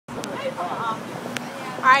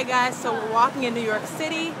Alright guys, so we're walking in New York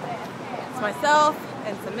City. It's myself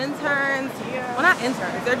and some interns. Well, not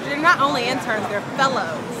interns. They're not only interns, they're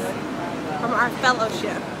fellows from our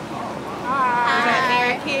fellowship. Hi. We got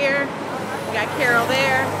Eric here. We got Carol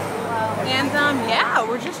there. And yeah,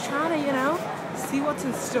 we're just trying to, you know, see what's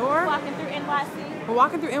in store. Walking through NYC. We're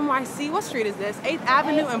walking through NYC. What street is this? 8th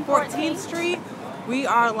Avenue and 14th Street. We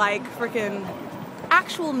are like freaking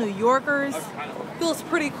actual New Yorkers. Feels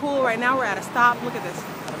pretty cool. Right now we're at a stop. Look at this.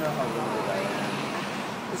 I don't know how really that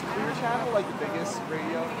is. Clear Channel like the biggest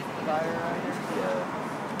radio provider around here? Yeah.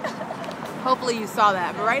 Hopefully you saw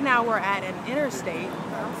that. But right now we're at an interstate.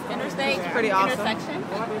 Interstate. It's pretty awesome. Intersection.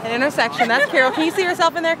 An intersection. That's Carol. Can you see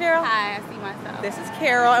yourself in there, Carol? Hi, I see myself. This is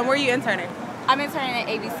Carol. And where are you interning? I'm interning at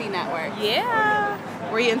ABC Network. Yeah.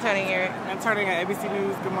 Where are you interning, Eric? Interning at ABC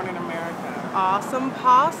News, Good Morning America. Awesome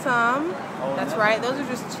possum. That's right. Those are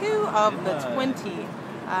just 2 of the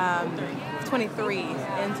 23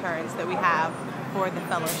 interns that we have for the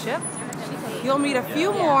fellowship. You'll meet a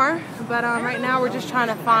few more, but right now we're just trying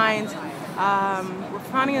to find, we're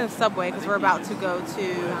finding a subway because we're about to go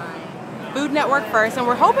to Food Network first, and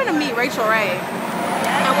we're hoping to meet Rachel Ray.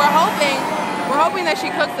 And we're hoping that she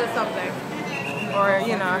cooks us something, or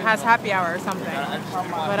you know, has happy hour or something.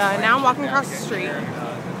 But now I'm walking across the street.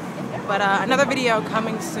 But another video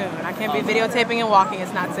coming soon. I can't be videotaping and walking,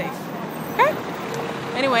 it's not safe. Okay?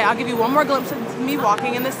 Anyway, I'll give you one more glimpse of me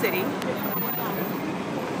walking in the city.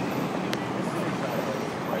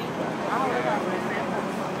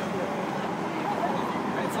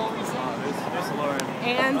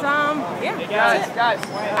 And yeah, that's it. Guys.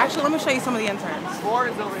 Actually, let me show you some of the interns. 4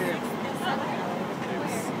 is over here.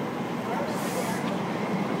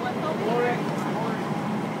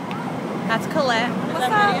 That's Colette. What's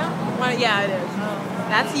that video? Well, yeah, it is.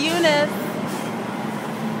 That's Eunice.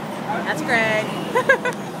 That's Greg.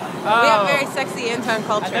 We have very sexy intern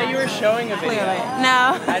culture. I thought you were showing a video. Clearly.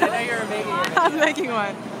 No. I didn't know you were making it. I was making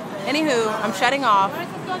one. Anywho, I'm shutting off.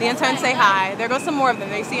 The interns say hi. There goes some more of them.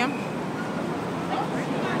 Do you see them?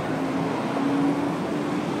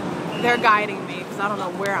 They're guiding me because I don't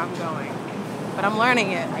know where I'm going. But I'm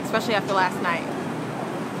learning it, especially after last night.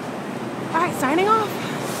 Alright, signing off.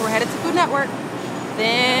 We're headed to Food Network,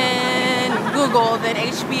 then Google, then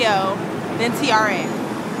HBO, then TRA.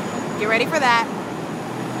 Get ready for that.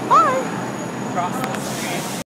 Bye. Cross this.